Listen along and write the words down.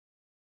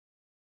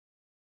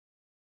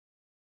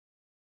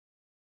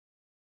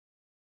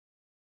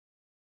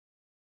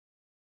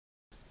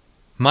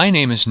My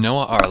name is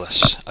Noah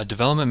Arliss, a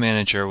development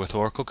manager with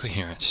Oracle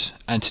Coherence,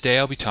 and today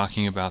I'll be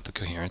talking about the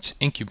Coherence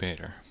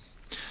Incubator.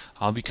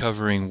 I'll be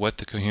covering what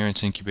the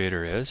Coherence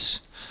Incubator is,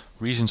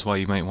 reasons why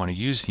you might want to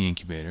use the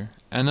incubator,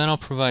 and then I'll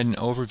provide an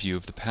overview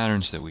of the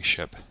patterns that we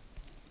ship.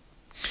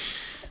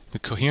 The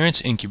Coherence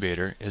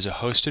Incubator is a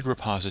hosted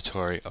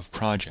repository of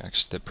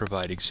projects that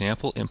provide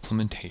example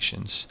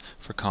implementations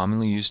for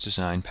commonly used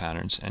design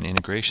patterns and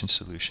integration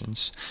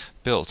solutions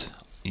built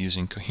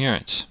using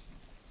Coherence.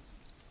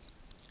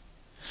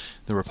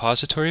 The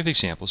repository of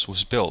examples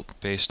was built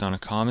based on a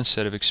common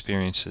set of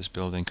experiences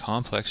building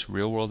complex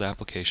real-world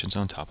applications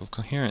on top of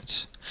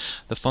Coherence.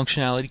 The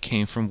functionality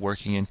came from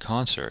working in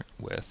concert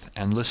with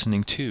and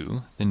listening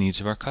to the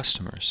needs of our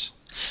customers.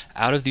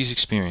 Out of these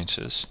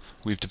experiences,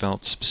 we've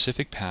developed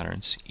specific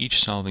patterns, each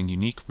solving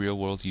unique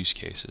real-world use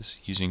cases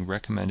using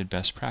recommended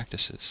best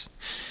practices.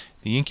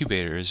 The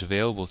incubator is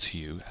available to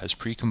you as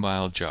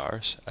pre-compiled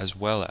jars as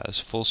well as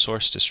full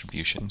source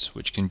distributions,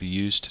 which can be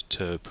used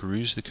to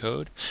peruse the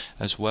code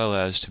as well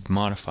as to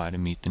modify to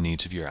meet the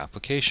needs of your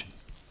application.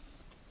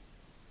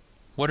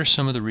 What are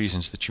some of the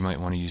reasons that you might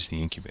want to use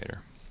the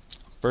incubator?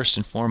 First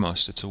and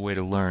foremost, it's a way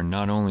to learn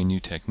not only new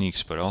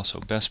techniques but also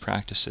best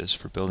practices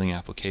for building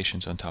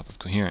applications on top of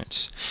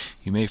Coherence.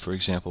 You may, for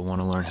example,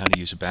 want to learn how to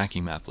use a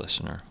backing map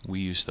listener.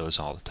 We use those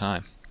all the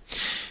time.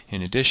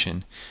 In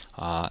addition,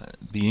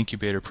 the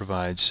incubator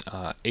provides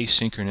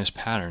asynchronous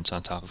patterns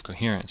on top of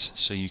Coherence,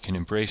 so you can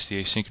embrace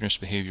the asynchronous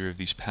behavior of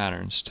these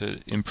patterns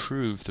to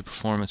improve the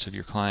performance of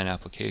your client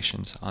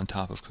applications on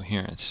top of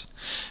Coherence.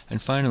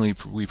 And finally,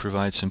 we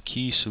provide some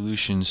key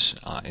solutions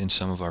in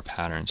some of our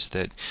patterns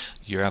that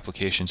your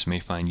applications may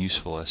find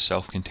useful as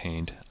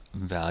self-contained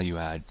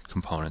value-add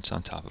components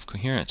on top of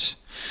Coherence.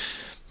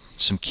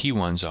 Some key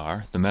ones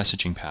are the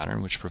messaging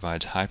pattern, which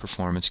provides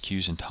high-performance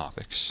queues and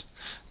topics;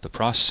 the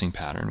processing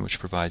pattern, which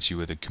provides you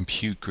with a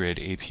compute grid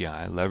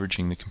API,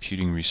 leveraging the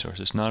computing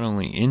resources not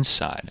only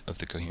inside of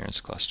the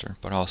Coherence cluster,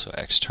 but also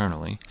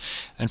externally;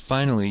 and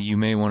finally, you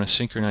may want to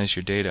synchronize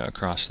your data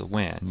across the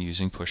WAN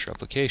using push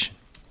replication.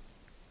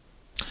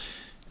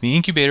 The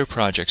incubator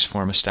projects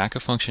form a stack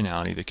of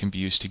functionality that can be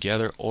used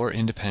together or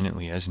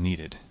independently as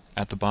needed.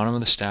 At the bottom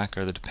of the stack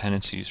are the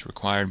dependencies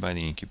required by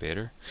the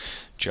incubator,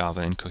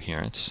 Java and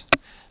Coherence,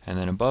 and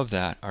then above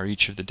that are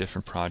each of the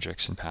different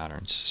projects and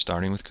patterns,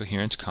 starting with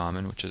Coherence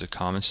Common, which is a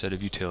common set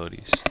of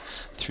utilities,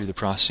 through the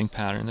processing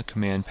pattern, the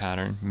command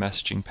pattern,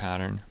 messaging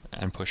pattern,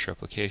 and push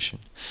replication.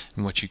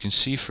 And what you can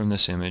see from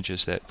this image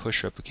is that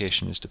push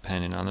replication is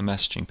dependent on the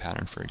messaging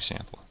pattern, for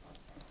example.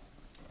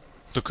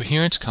 The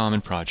Coherence Common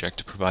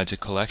project provides a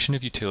collection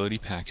of utility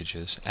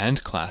packages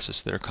and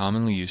classes that are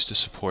commonly used to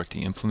support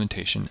the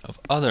implementation of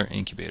other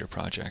incubator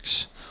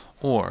projects,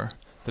 or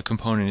the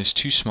component is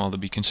too small to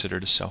be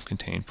considered a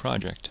self-contained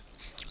project.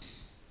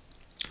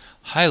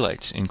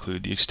 Highlights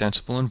include the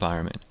extensible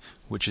environment,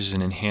 which is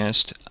an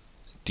enhanced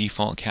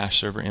default cache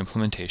server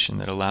implementation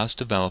that allows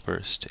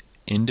developers to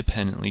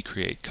independently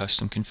create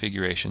custom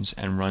configurations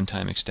and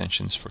runtime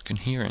extensions for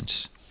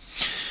Coherence.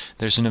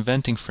 There's an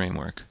eventing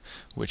framework,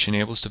 which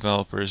enables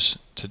developers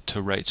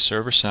to write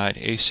server-side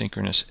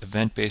asynchronous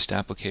event-based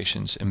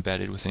applications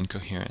embedded within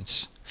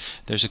Coherence.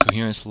 There's a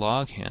Coherence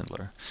log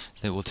handler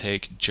that will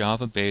take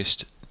Java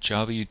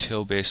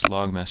util-based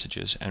log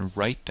messages and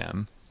write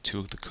them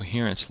to the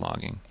Coherence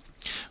logging.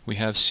 We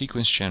have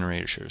sequence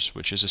generators,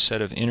 which is a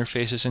set of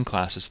interfaces and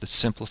classes that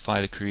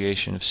simplify the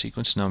creation of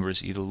sequence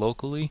numbers either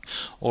locally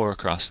or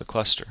across the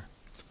cluster.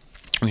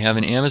 We have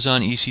an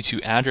Amazon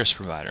EC2 address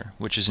provider,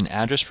 which is an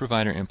address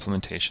provider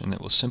implementation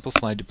that will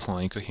simplify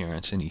deploying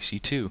Coherence in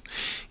EC2.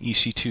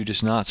 EC2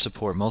 does not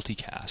support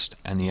multicast,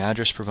 and the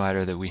address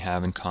provider that we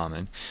have in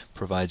common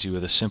provides you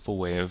with a simple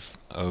way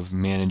of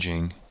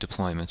managing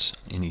deployments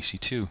in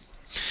EC2.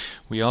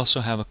 We also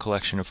have a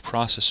collection of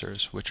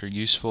processors, which are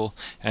useful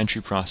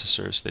entry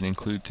processors that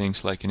include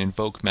things like an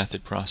invoke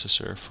method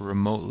processor for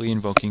remotely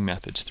invoking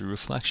methods through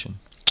reflection.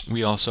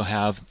 We also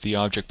have the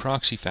Object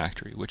Proxy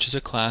Factory, which is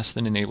a class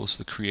that enables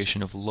the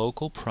creation of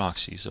local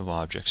proxies of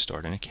objects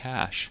stored in a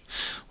cache.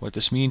 What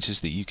this means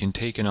is that you can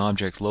take an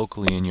object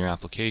locally in your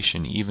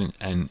application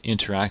and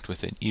interact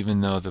with it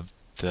even though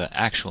the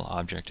actual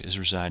object is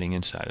residing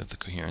inside of the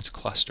Coherence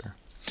cluster.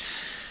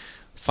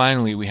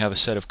 Finally, we have a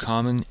set of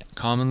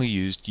commonly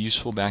used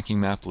useful backing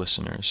map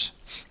listeners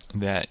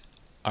that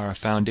are a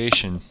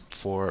foundation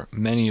for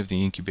many of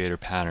the incubator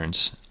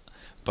patterns,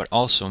 but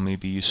also may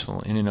be useful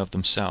in and of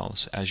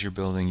themselves as you're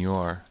building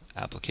your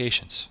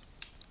applications.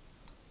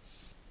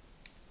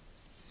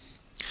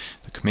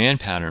 The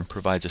command pattern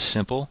provides a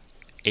simple,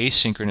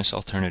 asynchronous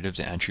alternative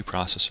to entry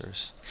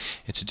processors.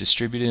 It's a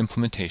distributed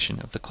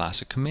implementation of the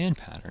classic command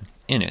pattern.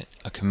 In it,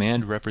 a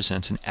command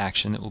represents an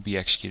action that will be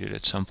executed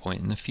at some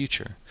point in the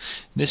future.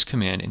 This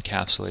command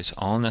encapsulates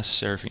all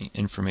necessary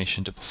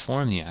information to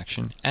perform the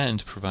action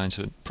and provides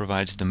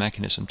the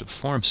mechanism to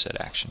perform said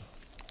action.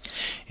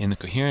 In the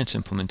Coherence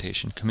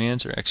implementation,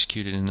 commands are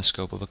executed in the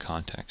scope of a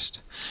context.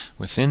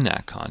 Within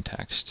that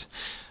context,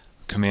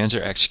 commands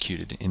are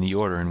executed in the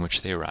order in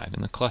which they arrive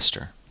in the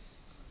cluster.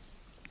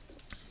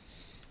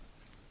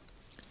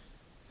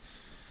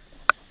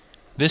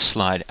 This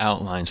slide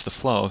outlines the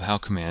flow of how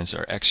commands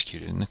are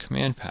executed in the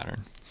command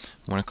pattern.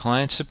 When a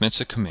client submits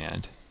a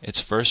command,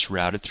 it's first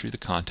routed through the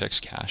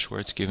context cache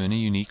where it's given a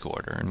unique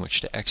order in which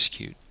to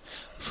execute.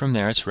 From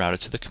there, it's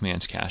routed to the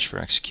commands cache for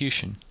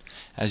execution.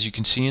 As you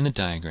can see in the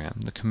diagram,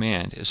 the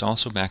command is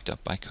also backed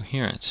up by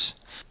coherence.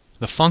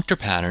 The functor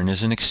pattern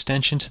is an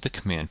extension to the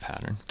command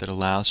pattern that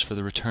allows for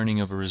the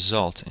returning of a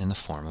result in the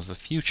form of a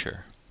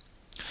future.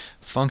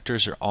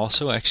 Functors are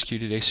also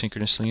executed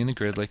asynchronously in the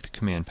grid like the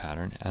command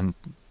pattern,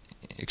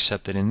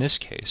 except that in this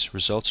case,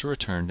 results are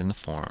returned in the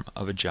form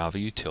of a Java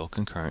util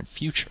concurrent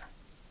future.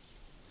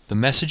 The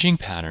messaging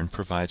pattern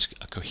provides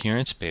a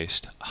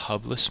coherence-based,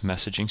 hubless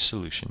messaging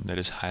solution that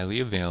is highly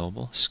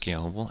available,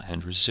 scalable,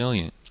 and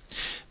resilient.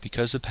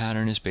 Because the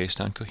pattern is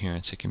based on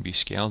coherence, it can be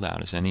scaled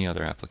out as any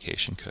other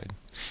application could.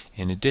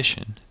 In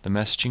addition, the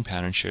messaging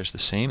pattern shares the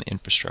same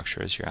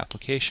infrastructure as your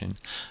application,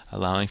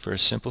 allowing for a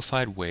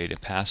simplified way to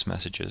pass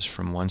messages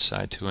from one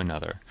side to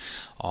another,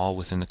 all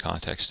within the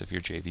context of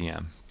your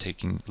JVM,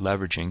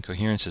 leveraging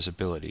Coherence's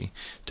ability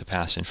to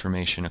pass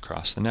information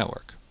across the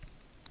network.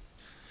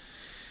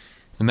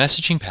 The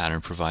messaging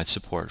pattern provides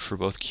support for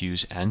both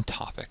queues and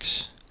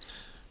topics.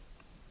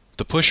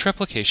 The push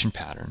replication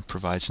pattern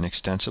provides an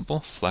extensible,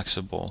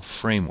 flexible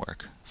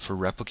framework for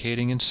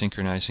replicating and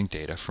synchronizing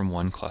data from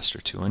one cluster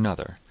to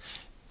another.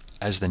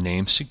 As the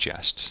name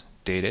suggests,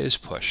 data is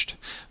pushed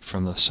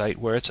from the site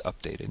where it's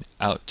updated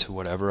out to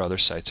whatever other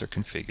sites are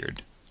configured.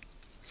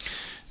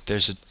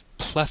 There's a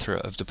plethora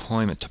of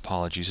deployment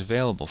topologies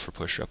available for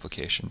push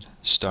replication,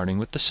 starting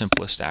with the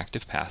simplest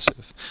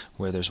active-passive,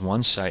 where there's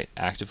one site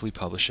actively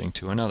publishing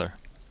to another.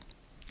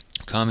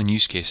 Common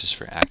use cases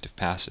for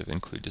active-passive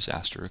include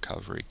disaster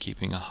recovery,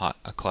 keeping a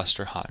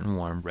cluster hot and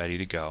warm, ready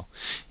to go,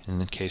 in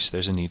the case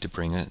there's a need to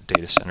bring a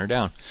data center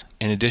down.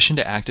 In addition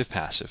to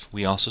active-passive,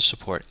 we also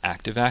support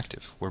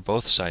active-active, where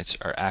both sites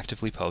are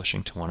actively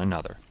publishing to one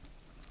another.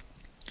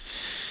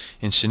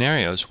 In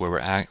scenarios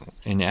where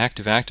in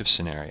active-active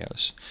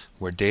scenarios,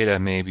 where data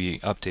may be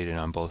updated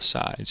on both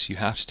sides, you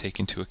have to take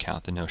into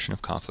account the notion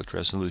of conflict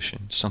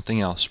resolution,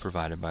 something else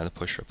provided by the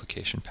push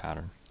replication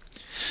pattern.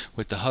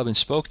 With the hub and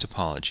spoke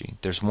topology,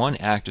 there's one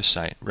active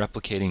site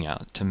replicating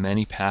out to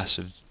many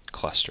passive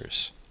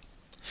clusters.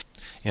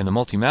 In the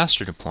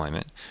multi-master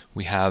deployment,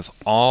 we have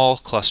all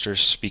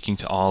clusters speaking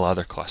to all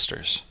other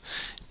clusters.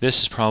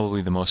 This is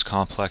probably the most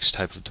complex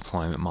type of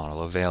deployment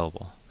model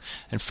available.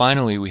 And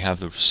finally, we have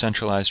the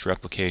centralized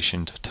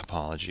replication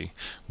topology,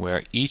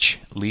 where each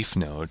leaf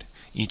node,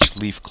 each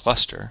leaf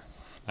cluster,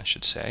 I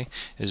should say,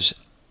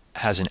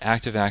 has an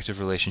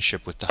active-active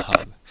relationship with the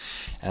hub.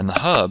 And the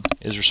hub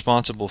is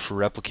responsible for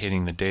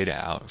replicating the data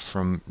out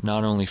from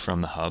not only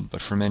from the hub,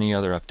 but from any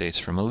other updates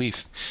from a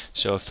leaf.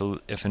 So if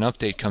an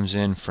update comes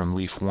in from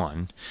leaf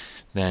 1,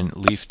 then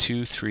leaf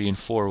 2, 3, and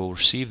 4 will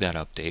receive that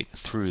update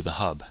through the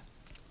hub.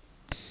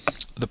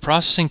 The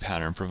processing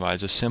pattern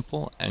provides a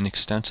simple and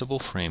extensible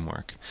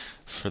framework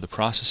for the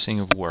processing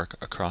of work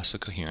across the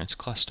Coherence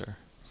cluster.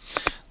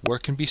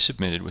 Work can be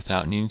submitted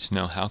without needing to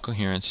know how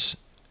Coherence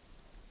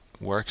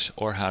works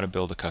or how to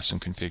build a custom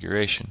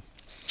configuration.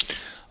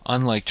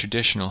 Unlike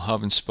traditional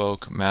hub and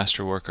spoke,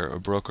 master worker, or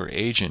broker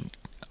agent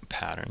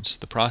patterns,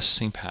 the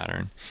processing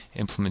pattern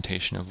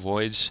implementation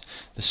avoids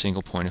the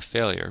single point of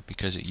failure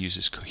because it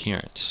uses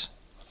coherence.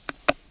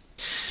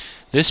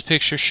 This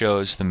picture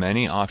shows the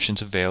many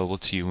options available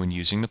to you when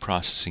using the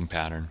processing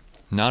pattern.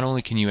 Not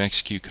only can you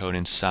execute code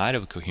inside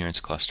of a Coherence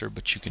cluster,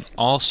 but you can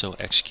also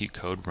execute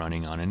code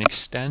running on an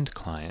extend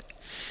client.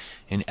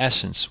 In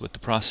essence, with the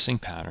processing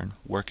pattern,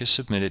 work is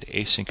submitted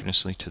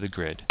asynchronously to the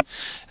grid,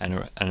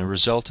 and a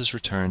result is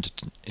returned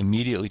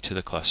immediately to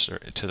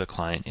the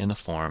client in the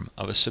form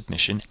of a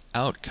submission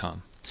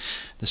outcome.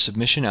 The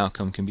submission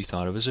outcome can be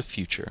thought of as a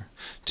future,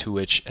 to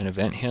which an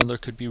event handler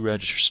could be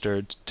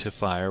registered to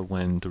fire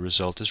when the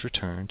result is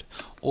returned,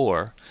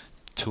 or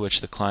to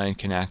which the client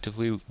can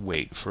actively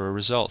wait for a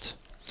result.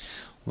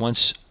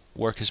 Once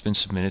work has been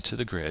submitted to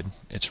the grid,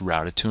 it's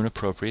routed to an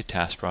appropriate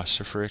task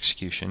processor for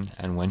execution,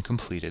 and when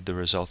completed, the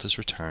result is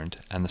returned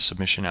and the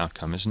submission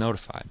outcome is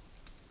notified.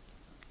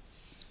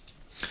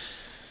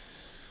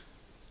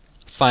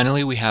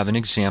 Finally, we have an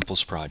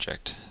examples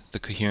project. The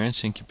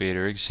Coherence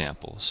Incubator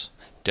examples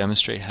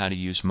demonstrate how to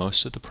use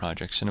most of the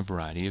projects in a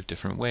variety of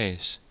different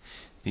ways.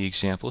 The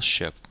examples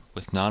ship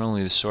with not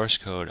only the source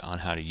code on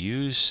how to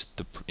use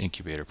the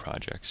incubator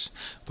projects,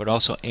 but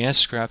also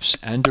scripts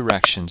and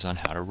directions on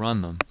how to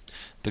run them.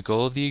 The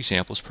goal of the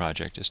examples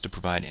project is to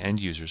provide end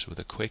users with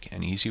a quick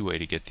and easy way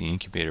to get the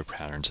incubator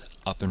patterns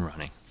up and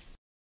running.